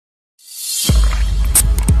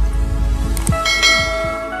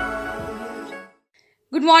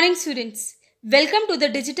Good morning, students. Welcome to the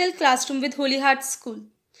digital classroom with Holy Heart School.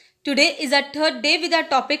 Today is our third day with our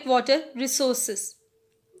topic water resources.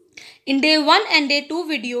 In day 1 and day 2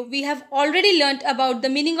 video, we have already learnt about the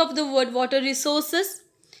meaning of the word water resources,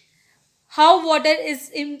 how water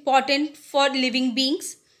is important for living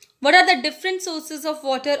beings, what are the different sources of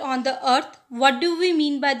water on the earth, what do we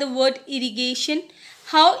mean by the word irrigation,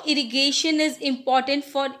 how irrigation is important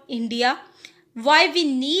for India, why we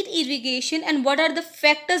need irrigation, and what are the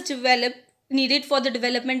factors needed for the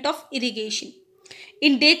development of irrigation.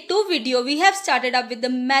 In day 2 video, we have started up with the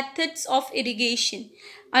methods of irrigation,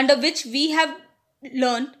 under which we have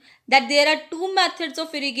learned that there are two methods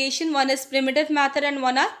of irrigation. One is primitive method and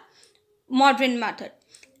one are modern method.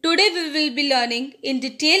 Today we will be learning in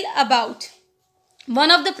detail about one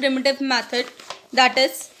of the primitive method, that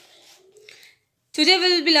is, today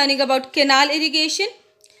we will be learning about canal irrigation,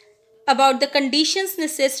 about the conditions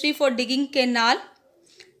necessary for digging canal,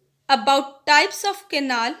 about types of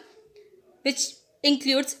canal which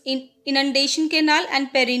includes inundation canal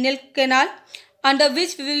and perennial canal, under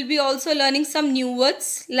which we will be also learning some new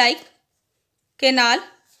words like canal.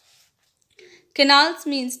 Canals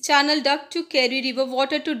means channel duct to carry river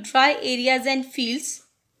water to dry areas and fields.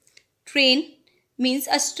 Drain means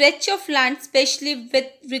a stretch of land, especially with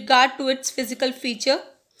regard to its physical feature,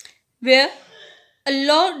 where a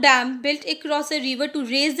low dam built across a river to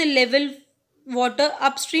raise the level water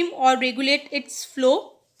upstream or regulate its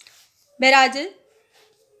flow. Barrage,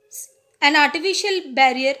 an artificial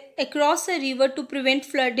barrier across a river to prevent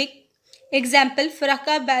flooding. Example,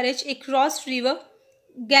 Farakka barrage across river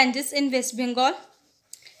Ganges in West Bengal.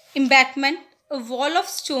 Embankment, a wall of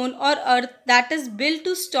stone or earth that is built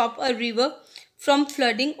to stop a river from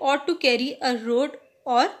flooding or to carry a road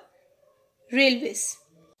or railways.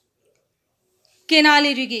 Canal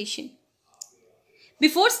irrigation.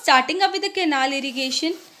 Before starting up with the canal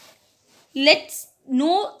irrigation, let's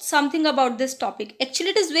know something about this topic. Actually,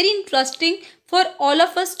 it is very interesting for all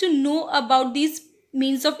of us to know about these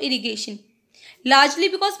means of irrigation. Largely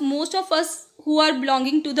because most of us who are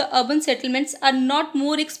belonging to the urban settlements are not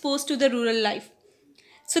more exposed to the rural life.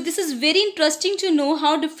 So this is very interesting to know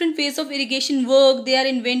how different ways of irrigation work, they are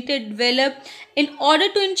invented, developed in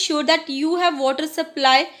order to ensure that you have water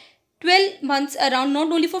supply 12 months around,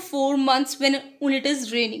 not only for 4 months when it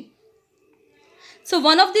is raining. So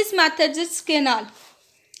one of these methods is canal.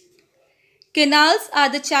 Canals are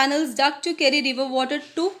the channels dug to carry river water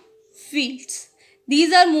to fields.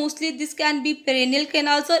 This can be perennial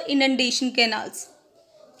canals or inundation canals.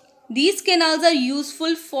 These canals are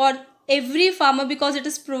useful for every farmer because it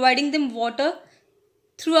is providing them water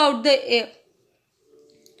throughout the year.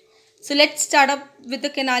 So let's start up with the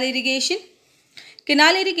canal irrigation.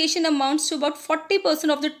 Canal irrigation amounts to about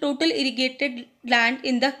 40% of the total irrigated land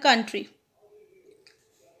in the country.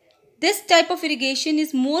 This type of irrigation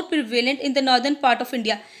is more prevalent in the northern part of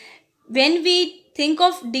India. When we think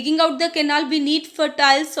of digging out the canal, we need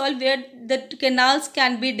fertile soil where the canals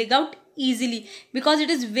can be dug out easily, because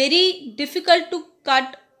it is very difficult to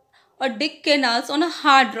cut or dig canals on a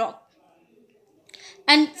hard rock.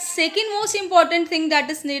 And second most important thing that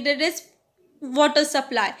is needed is water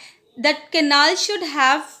supply. That canal should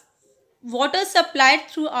have water supplied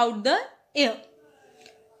throughout the year.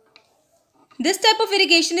 This type of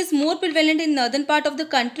irrigation is more prevalent in northern part of the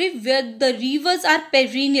country where the rivers are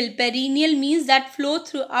perennial. Perennial means that flow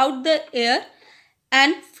throughout the year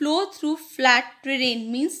and flow through flat terrain,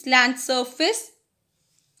 means land surface.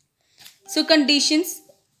 So conditions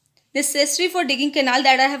necessary for digging canal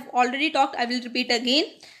that I have already talked, I will repeat again.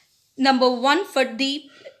 Number 1, for deep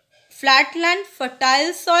flat land,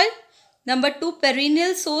 fertile soil. Number 2,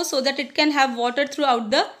 perennial source so that it can have water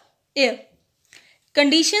throughout the year.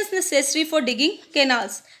 Conditions necessary for digging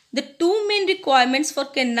canals. The two main requirements for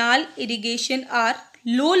canal irrigation are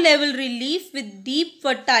low level relief with deep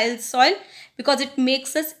fertile soil, because it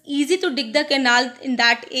makes us easy to dig the canal in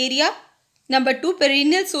that area. Number 2,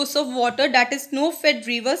 perennial source of water, that is snow fed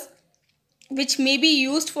rivers which may be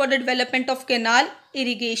used for the development of canal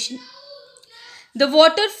irrigation. The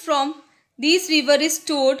water from these rivers is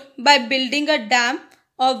stored by building a dam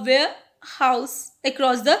or warehouse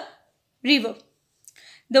across the river.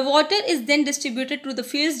 The water is then distributed to the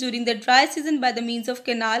fields during the dry season by the means of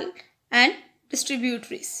canal and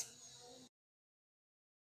distributaries.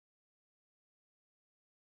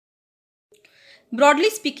 Broadly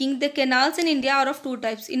speaking, the canals in India are of two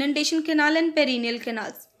types: inundation canal and perennial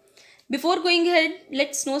canals. Before going ahead,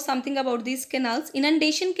 let's know something about these canals.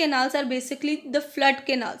 Inundation canals are basically the flood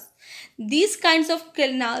canals. These kinds of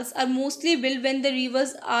canals are mostly built when the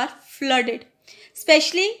rivers are flooded.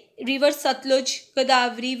 Especially river Satluj,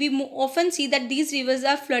 Godavari, we often see that these rivers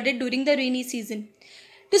are flooded during the rainy season.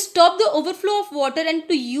 To stop the overflow of water and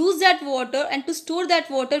to use that water and to store that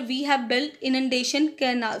water, we have built inundation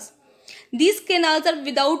canals. These canals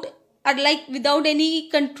are like without any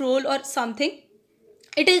control or something.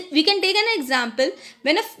 It is, we can take an example.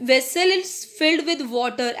 When a vessel is filled with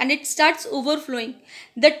water and it starts overflowing,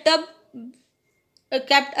 the tub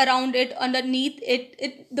kept around it, underneath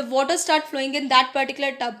it, the water start flowing in that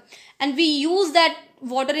particular tub, and we use that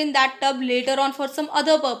water in that tub later on for some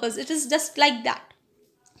other purpose. It is just like that.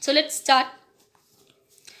 So let's start.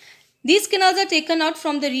 These canals are taken out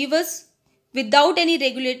from the rivers without any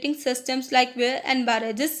regulating systems like weir and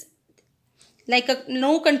barrages,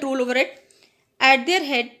 no control over it at their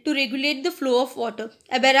head to regulate the flow of water.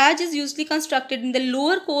 A barrage is usually constructed in the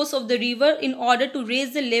lower course of the river in order to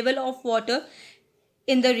raise the level of water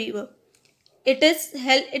in the river.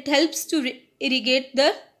 It helps to irrigate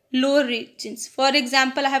the lower regions. For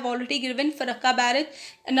example, I have already given Farakka barrage.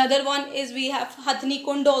 Another one is we have Hathni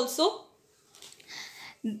Kund also.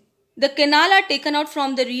 The canal are taken out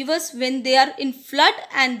from the rivers when they are in flood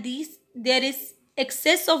and there is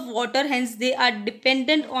excess of water, hence they are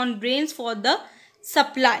dependent on rains for the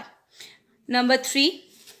supply. Number 3,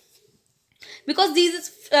 because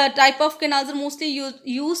these type of canals are mostly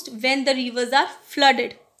used when the rivers are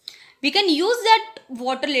flooded. We can use that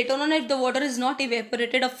water later on if the water is not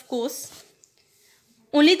evaporated, of course.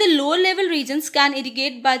 Only the lower level regions can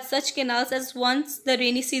irrigate by such canals, as once the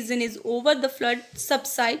rainy season is over, the flood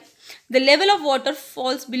subsides. The level of water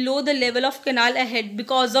falls below the level of canal ahead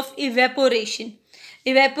because of evaporation.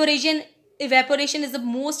 Evaporation is the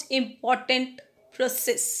most important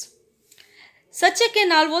process. Such a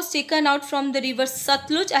canal was taken out from the river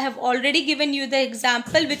Satluj. I have already given you the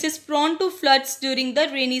example, which is prone to floods during the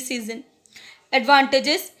rainy season.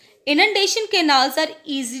 Advantages: inundation canals are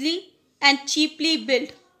easily and cheaply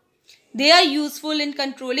built. They are useful in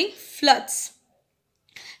controlling floods.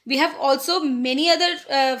 We have also many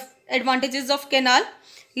other advantages of canal,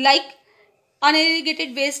 like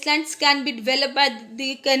unirrigated wastelands can be developed by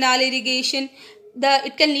the canal irrigation.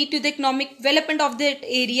 It can lead to the economic development of that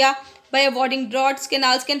area by avoiding droughts.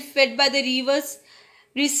 Canals can fed by the rivers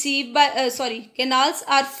canals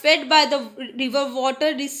are fed by the river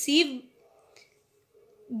water, receive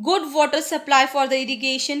good water supply for the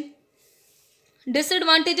irrigation.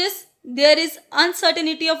 Disadvantages: there is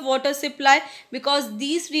uncertainty of water supply because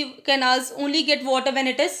these canals only get water when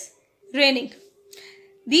it is raining.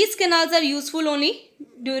 These canals are useful only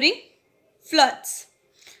during floods.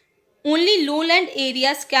 Only lowland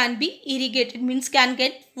areas can be irrigated, means can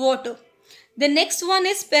get water. The next one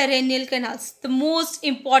is perennial canals, the most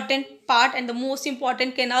important part and the most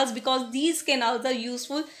important canals, because these canals are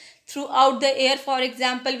useful throughout the year. For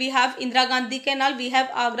example, we have Indira Gandhi Canal, we have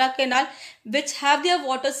Agra Canal, which have their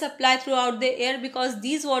water supply throughout the year because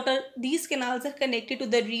these canals are connected to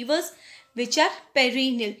the rivers which are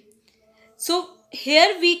perennial. So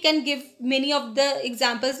here we can give many of the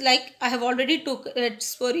examples, like I have already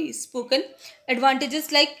spoken.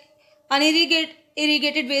 Advantages like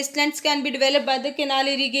irrigated wastelands can be developed by the canal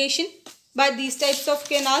irrigation, by these types of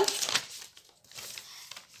canal.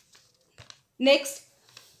 Next,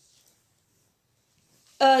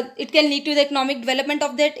 it can lead to the economic development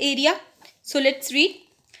of that area. So let's read.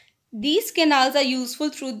 These canals are useful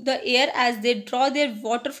through the air as they draw their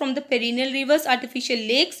water from the perennial rivers, artificial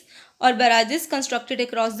lakes or barrages constructed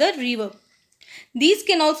across the river. These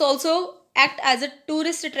canals also act as a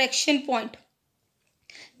tourist attraction point.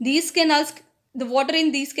 These canals, the water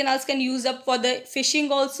in these canals can use up for the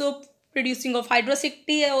fishing also, producing of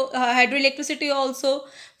hydroelectricity also,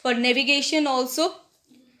 for navigation also.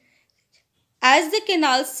 As the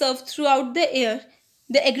canals serve throughout the year,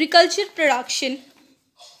 the agriculture production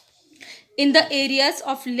in the areas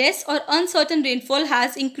of less or uncertain rainfall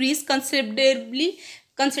has increased considerably.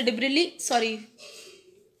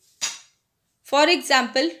 For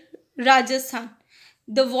example, Rajasthan.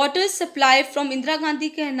 The water supply from Indira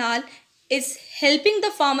Gandhi Canal is helping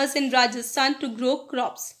the farmers in Rajasthan to grow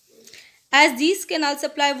crops. As these canals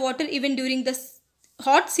supply water even during the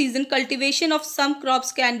hot season, cultivation of some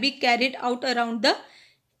crops can be carried out around the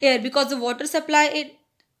year because the water supply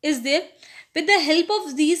is there. With the help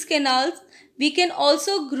of these canals, we can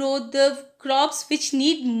also grow the crops which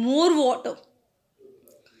need more water.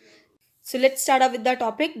 So let's start off with the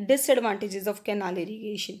topic disadvantages of canal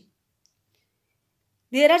irrigation.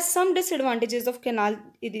 There are some disadvantages of canal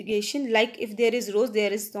irrigation, like if there is rose,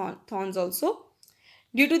 there is thorns also.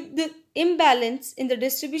 Due to the imbalance in the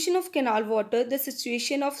distribution of canal water, the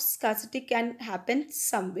situation of scarcity can happen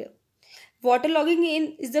somewhere.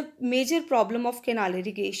 Waterlogging is the major problem of canal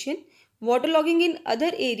irrigation. Waterlogging in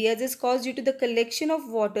other areas is caused due to the collection of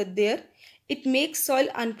water there. It makes soil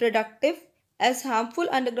unproductive as harmful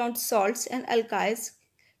underground salts and alkalis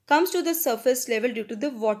comes to the surface level due to the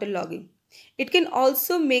waterlogging. It can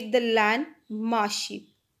also make the land marshy.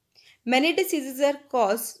 Many diseases are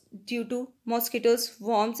caused due to mosquitoes,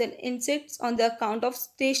 worms, and insects on the account of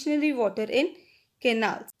stationary water in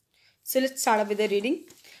canals. So let's start with the reading.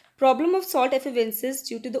 Problem of salt effervescence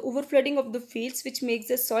due to the overflooding of the fields, which makes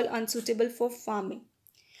the soil unsuitable for farming.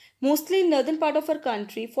 Mostly in northern part of our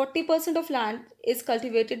country, 40% of land is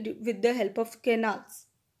cultivated with the help of canals.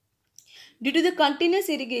 Due to the continuous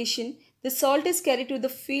irrigation, the salt is carried to the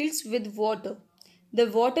fields with water. The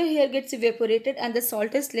water here gets evaporated and the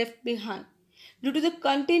salt is left behind. Due to the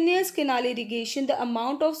continuous canal irrigation, the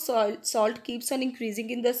amount of salt keeps on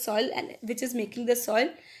increasing in the soil, and which is making the soil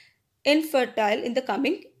infertile in the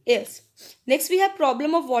coming years. Next, we have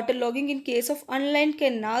problem of waterlogging in case of unlined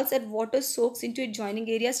canals and water soaks into adjoining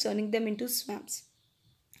areas, turning them into swamps.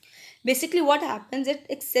 Basically, what happens is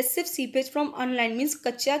excessive seepage from unlined means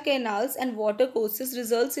kacha canals and water courses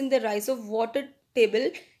results in the rise of water table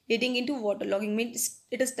leading into waterlogging. Means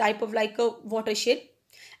it is type of like a watershed.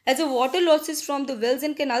 As the water losses from the wells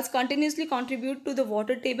and canals continuously contribute to the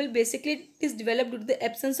water table, basically it is developed due to the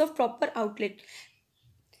absence of proper outlet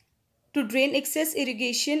to drain excess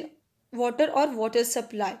irrigation water or water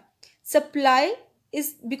supply. Supply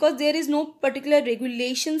is because there is no particular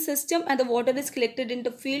regulation system and the water is collected in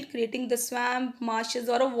the field, creating the swamp, marshes,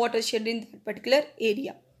 or a watershed in that particular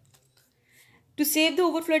area. To save the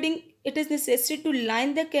overflooding, it is necessary to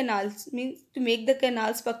line the canals, means to make the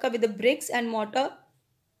canals pakka with the bricks and mortar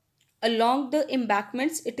along the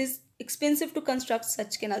embankments. It is expensive to construct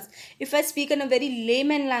such canals. If I speak in a very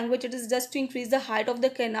layman language, it is just to increase the height of the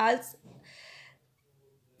canals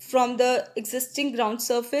from the existing ground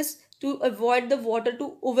surface to avoid the water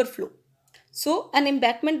to overflow. So an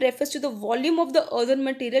embankment refers to the volume of the earthen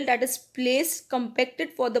material that is placed compacted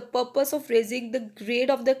for the purpose of raising the grade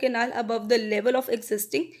of the canal above the level of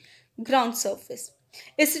existing ground surface.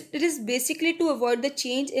 It is basically to avoid the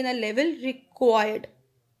change in a level required.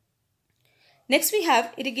 Next, we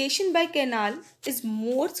have irrigation by canal is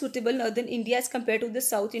more suitable in northern India as compared to the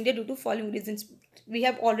South India due to following reasons. We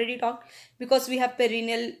have already talked because we have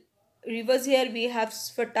perennial rivers here, we have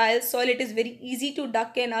fertile soil. It is very easy to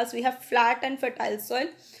dug canals. We have flat and fertile soil,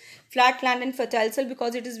 flat land and fertile soil,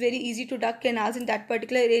 because it is very easy to dug canals in that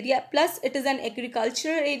particular area. Plus, it is an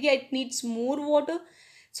agricultural area. It needs more water.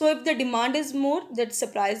 So, if the demand is more, that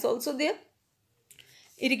supply is also there.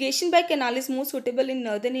 Irrigation by canal is more suitable in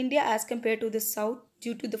northern India as compared to the south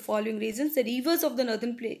due to the following reasons. The rivers of the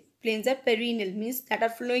northern plains are perennial, means that are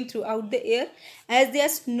flowing throughout the year, as they are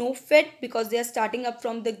snow fed because they are starting up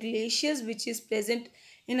from the glaciers which is present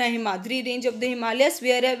in a Himadri range of the Himalayas,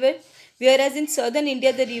 whereas in southern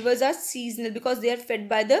India the rivers are seasonal because they are fed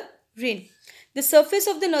by the rain. The surface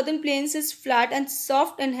of the northern plains is flat and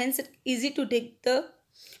soft, and hence it is easy to dig the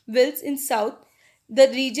wells. In south, the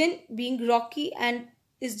region being rocky and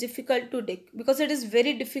is difficult to dig because it is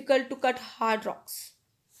very difficult to cut hard rocks.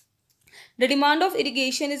 The demand of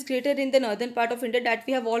irrigation is greater in the northern part of India, that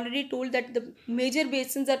we have already told that the major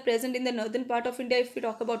basins are present in the northern part of India. If we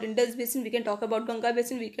talk about Indus basin, we can talk about Ganga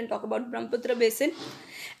basin, we can talk about Brahmaputra basin.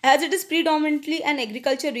 As it is predominantly an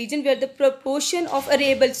agriculture region where the proportion of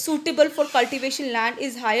arable suitable for cultivation land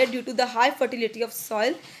is higher due to the high fertility of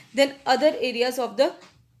soil than other areas of the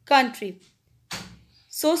country.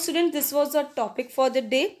 So students, this was our topic for the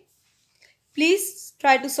day. Please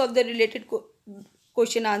try to solve the related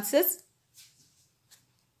question answers.